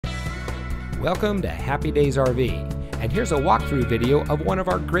Welcome to Happy Daze RV, and here's a walkthrough video of one of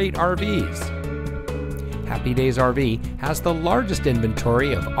our great RVs. Happy Daze RV has the largest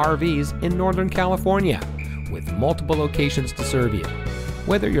inventory of RVs in Northern California, with multiple locations to serve you.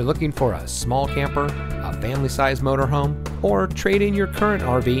 Whether you're looking for a small camper, a family-sized motorhome, or trade in your current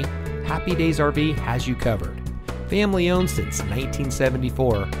RV, Happy Daze RV has you covered. Family owned since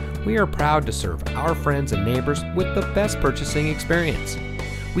 1974, we are proud to serve our friends and neighbors with the best purchasing experience.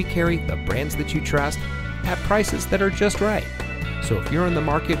 We carry the brands that you trust at prices that are just right. So if you're in the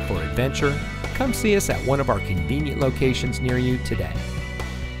market for adventure, come see us at one of our convenient locations near you today.